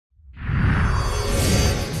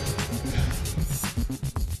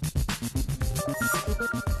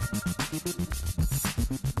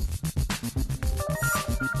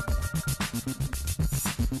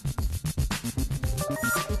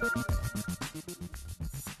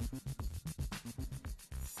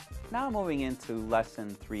Now moving into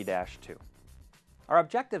Lesson 3-2. Our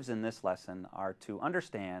objectives in this lesson are to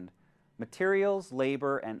understand materials,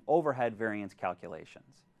 labor, and overhead variance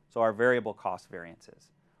calculations, so our variable cost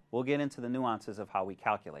variances. We'll get into the nuances of how we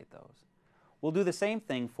calculate those. We'll do the same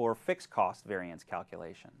thing for fixed cost variance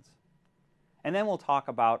calculations. And then we'll talk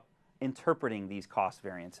about interpreting these cost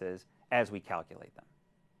variances as we calculate them.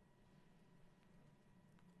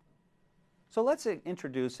 So let's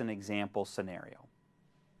introduce an example scenario.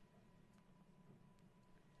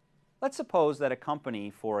 Let's suppose that a company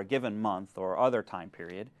for a given month or other time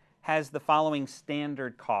period has the following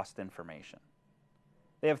standard cost information.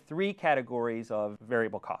 They have three categories of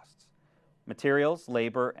variable costs: materials,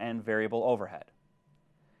 labor, and variable overhead.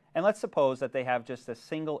 And let's suppose that they have just a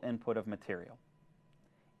single input of material.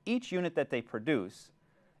 Each unit that they produce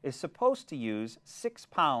is supposed to use 6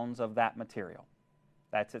 pounds of that material.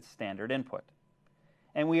 That's its standard input.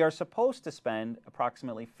 And we are supposed to spend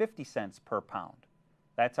approximately 50 cents per pound.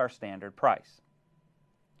 That's our standard price.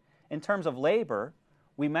 In terms of labor,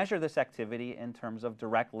 we measure this activity in terms of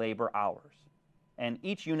direct labor hours. And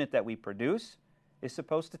each unit that we produce is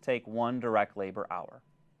supposed to take 1 direct labor hour.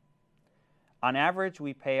 On average,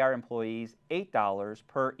 we pay our employees $8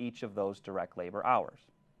 per each of those direct labor hours.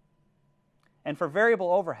 And for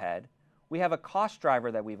variable overhead, we have a cost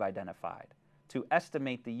driver that we've identified to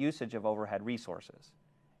estimate the usage of overhead resources.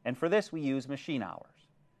 And for this, we use machine hours.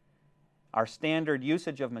 Our standard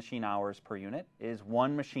usage of machine hours per unit is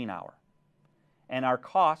 1 machine hour. And our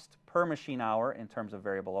cost per machine hour in terms of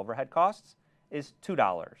variable overhead costs is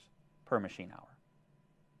 $2 per machine hour.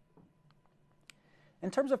 In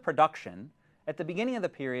terms of production, at the beginning of the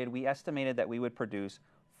period, we estimated that we would produce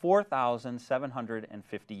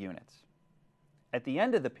 4,750 units. At the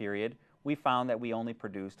end of the period, we found that we only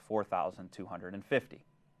produced 4,250.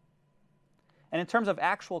 And in terms of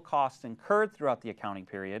actual costs incurred throughout the accounting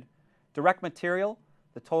period, direct material,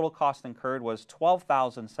 the total cost incurred was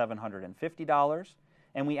 $12,750,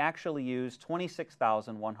 and we actually used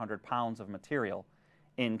 26,100 pounds of material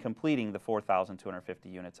in completing the 4,250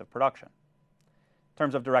 units of production. In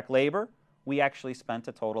terms of direct labor, we actually spent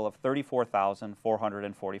a total of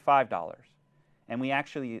 $34,445, and we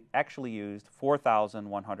actually used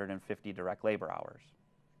 4,150 direct labor hours.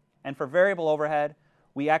 And for variable overhead,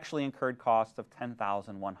 we actually incurred costs of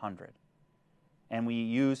 $10,100, and we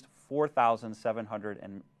used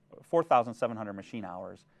 4,700 machine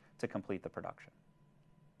hours to complete the production.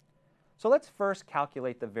 So let's first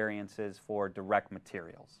calculate the variances for direct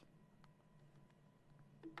materials.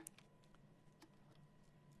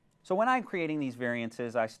 So when I'm creating these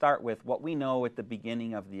variances, I start with what we know at the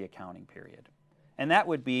beginning of the accounting period, and that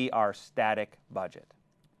would be our static budget.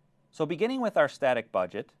 So beginning with our static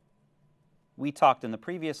budget, we talked in the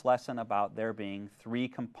previous lesson about there being 3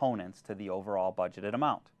 components to the overall budgeted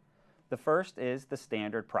amount. The first is the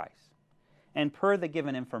standard price. And per the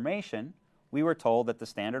given information, we were told that the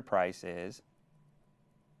standard price is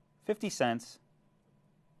 50 cents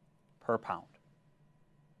per pound.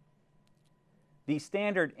 The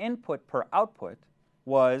standard input per output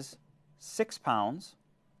was 6 pounds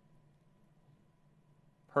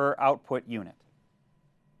per output unit.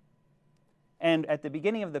 And at the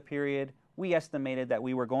beginning of the period, we estimated that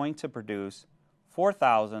we were going to produce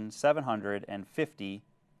 4,750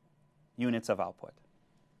 units of output.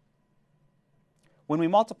 When we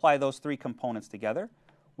multiply those 3 components together,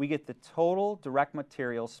 we get the total direct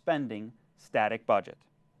material spending static budget.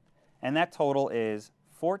 And that total is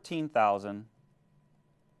 $14,250.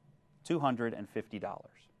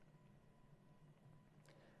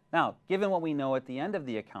 Now, given what we know at the end of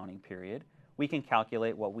the accounting period, we can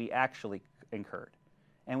calculate what we actually incurred.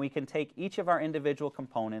 And we can take each of our individual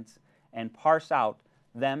components and parse out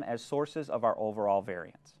them as sources of our overall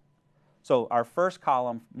variance. So our first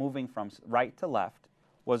column, moving from right to left,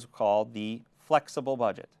 was called the flexible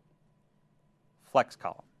budget, flex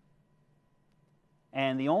column.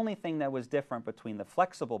 And the only thing that was different between the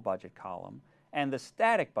flexible budget column and the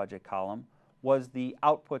static budget column was the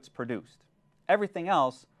outputs produced. Everything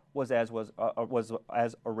else was as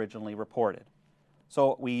originally reported.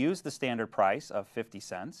 So we used the standard price of 50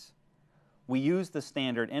 cents. We used the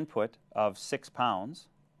standard input of 6 pounds.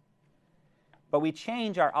 But we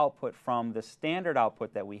change our output from the standard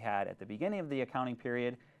output that we had at the beginning of the accounting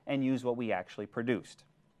period and use what we actually produced.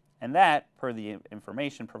 And that, per the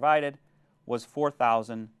information provided, was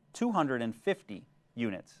 4,250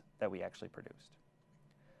 units that we actually produced.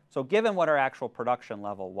 So given what our actual production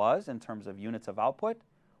level was in terms of units of output,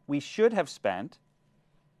 we should have spent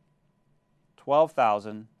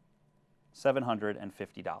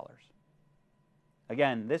 $12,750.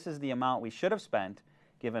 Again, this is the amount we should have spent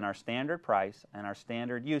given our standard price and our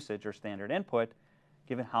standard usage or standard input,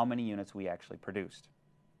 given how many units we actually produced.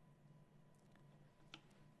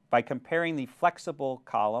 By comparing the flexible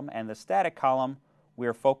column and the static column, we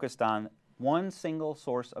are focused on one single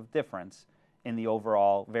source of difference in the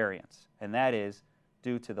overall variance, and that is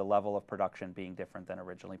due to the level of production being different than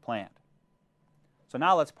originally planned. So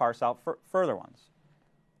now let's parse out further ones.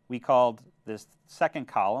 We called this second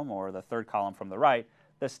column, or the third column from the right,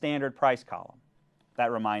 the standard price column.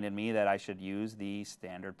 That reminded me that I should use the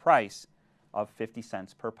standard price of 50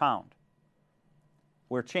 cents per pound.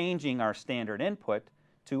 We're changing our standard input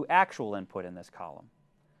to actual input in this column.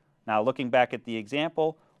 Now, looking back at the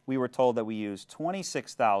example, we were told that we used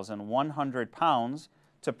 26,100 pounds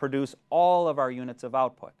to produce all of our units of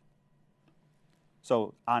output.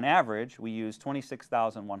 So on average, we use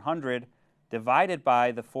 26,100 divided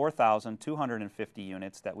by the 4,250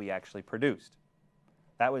 units that we actually produced.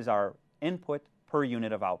 That was our input per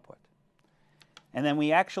unit of output. And then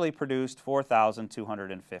we actually produced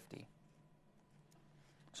 4,250.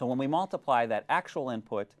 So when we multiply that actual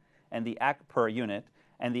input and the per unit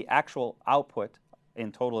and the actual output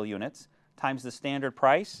in total units times the standard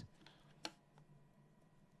price,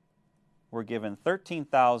 we're given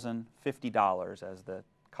 $13,050 as the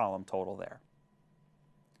column total there.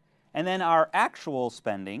 And then our actual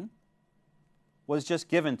spending was just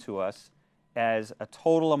given to us as a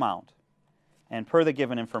total amount. And per the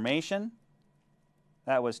given information,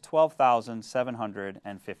 that was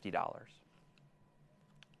 $12,750.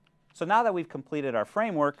 So now that we've completed our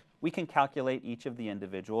framework, we can calculate each of the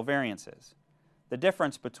individual variances. The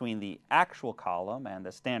difference between the actual column and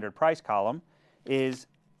the standard price column is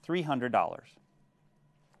 $300.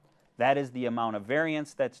 That is the amount of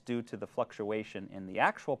variance that's due to the fluctuation in the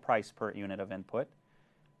actual price per unit of input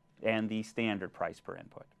and the standard price per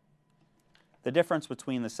input. The difference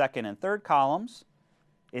between the second and third columns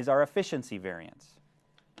is our efficiency variance.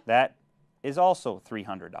 That is also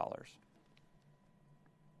 $300.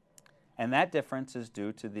 And that difference is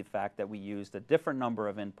due to the fact that we used a different number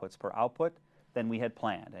of inputs per output than we had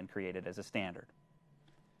planned and created as a standard.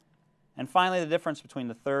 And finally, the difference between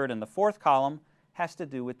the third and the fourth column has to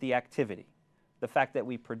do with the activity, the fact that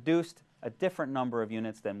we produced a different number of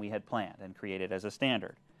units than we had planned and created as a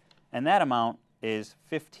standard. And that amount is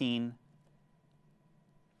 $1,500.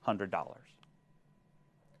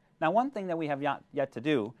 Now, one thing that we have yet to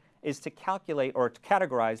do is to calculate or to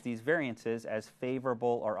categorize these variances as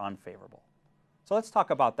favorable or unfavorable. So let's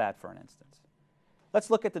talk about that for an instance.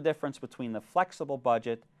 Let's look at the difference between the flexible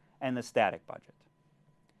budget and the static budget.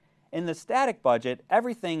 In the static budget,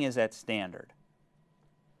 everything is at standard.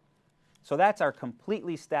 So that's our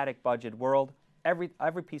completely static budget world. Every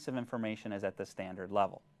piece of information is at the standard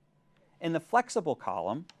level. In the flexible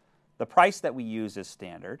column, the price that we use is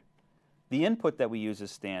standard, the input that we use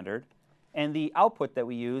is standard, and the output that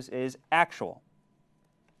we use is actual.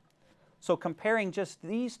 So comparing just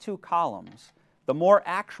these two columns, the more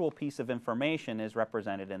actual piece of information is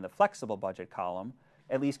represented in the flexible budget column,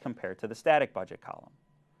 at least compared to the static budget column.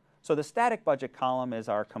 So the static budget column is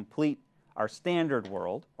our standard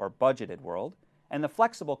world, or budgeted world, and the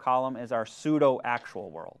flexible column is our pseudo-actual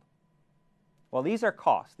world. Well, these are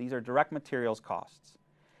costs. These are direct materials costs.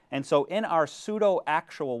 And so in our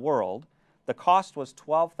pseudo-actual world, the cost was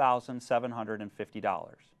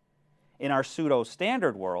 $12,750. In our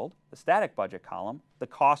pseudo-standard world, the static budget column, the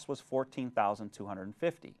cost was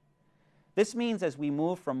 $14,250. This means as we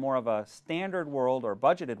move from more of a standard world or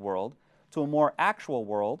budgeted world to a more actual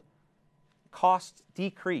world, costs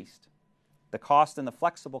decreased. The cost in the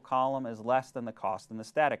flexible column is less than the cost in the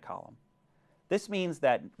static column. This means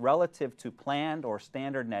that relative to planned or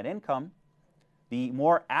standard net income, the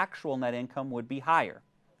more actual net income would be higher.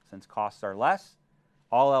 Since costs are less,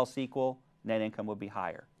 all else equal, net income would be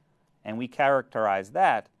higher. And we characterize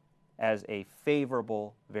that as a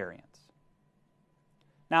favorable variance.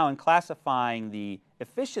 Now, in classifying the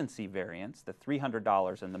efficiency variance, the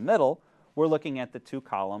 $300 in the middle, we're looking at the two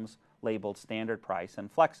columns labeled standard price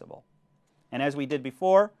and flexible. And as we did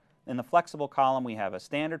before, in the flexible column we have a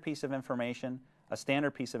standard piece of information, a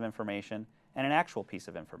standard piece of information, and an actual piece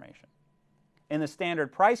of information. In the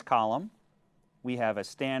standard price column, we have a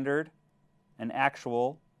standard, an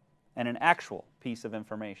actual piece of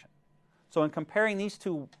information. So in comparing these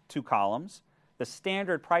two columns, the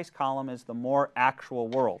standard price column is the more actual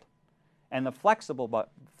world, and the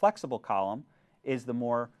flexible column is the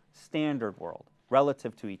more standard world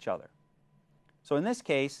relative to each other. So in this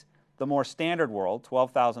case, the more standard world,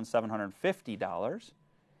 $12,750,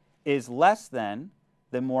 is less than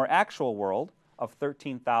the more actual world of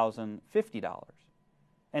 $13,050.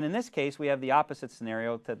 And in this case, we have the opposite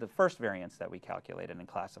scenario to the first variance that we calculated and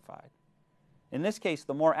classified. In this case,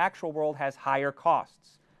 the more actual world has higher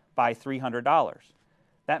costs by $300.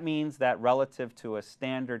 That means that relative to a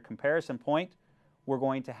standard comparison point, we're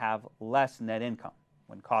going to have less net income.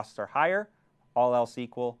 When costs are higher, all else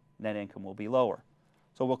equal, net income will be lower.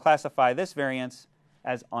 So we'll classify this variance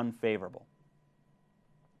as unfavorable.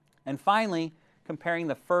 And finally, comparing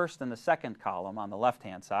the first and the second column on the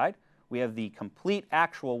left-hand side, we have the complete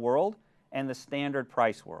actual world and the standard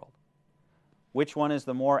price world. Which one is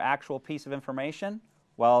the more actual piece of information?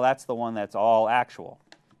 Well, that's the one that's all actual.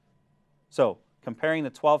 So comparing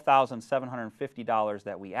the $12,750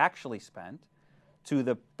 that we actually spent to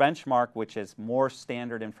the benchmark, which is more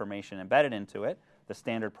standard information embedded into it, the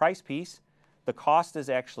standard price piece, the cost is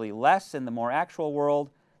actually less in the more actual world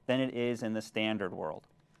than it is in the standard world.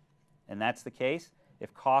 And that's the case.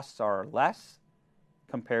 If costs are less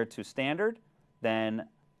compared to standard, then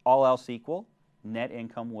all else equal, net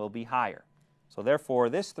income will be higher. So therefore,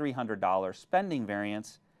 this $300 spending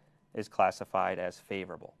variance is classified as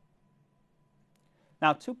favorable.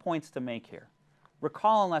 Now, 2 points to make here.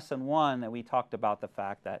 Recall in Lesson 1 that we talked about the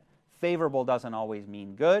fact that favorable doesn't always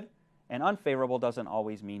mean good, and unfavorable doesn't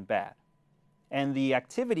always mean bad. And the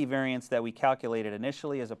activity variance that we calculated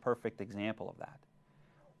initially is a perfect example of that.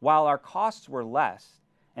 While our costs were less,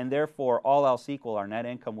 and therefore all else equal, our net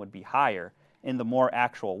income would be higher in the more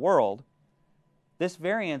actual world, this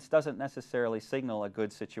variance doesn't necessarily signal a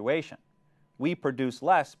good situation. We produce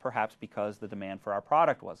less, perhaps because the demand for our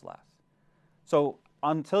product was less. So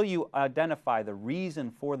until you identify the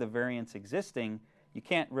reason for the variance existing, you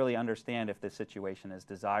can't really understand if this situation is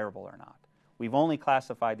desirable or not. We've only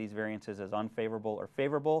classified these variances as unfavorable or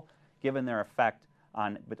favorable, given their effect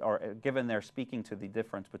on, or given their speaking to the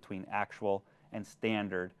difference between actual and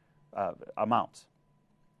standard amounts.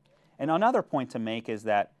 And another point to make is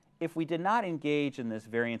that if we did not engage in this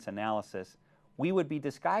variance analysis, we would be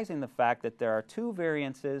disguising the fact that there are two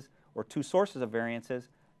variances or two sources of variances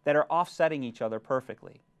that are offsetting each other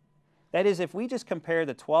perfectly. That is, if we just compare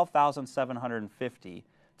the $12,750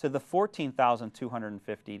 to the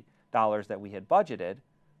 $14,250 that we had budgeted,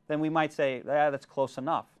 then we might say, that's close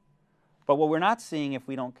enough. But what we're not seeing if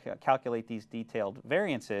we don't calculate these detailed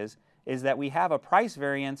variances is that we have a price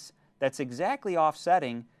variance that's exactly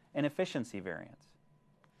offsetting an efficiency variance.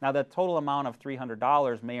 Now, the total amount of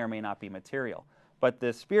 $300 may or may not be material, but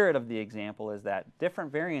the spirit of the example is that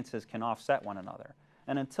different variances can offset one another.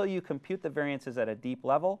 And until you compute the variances at a deep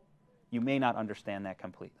level, you may not understand that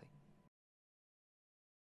completely.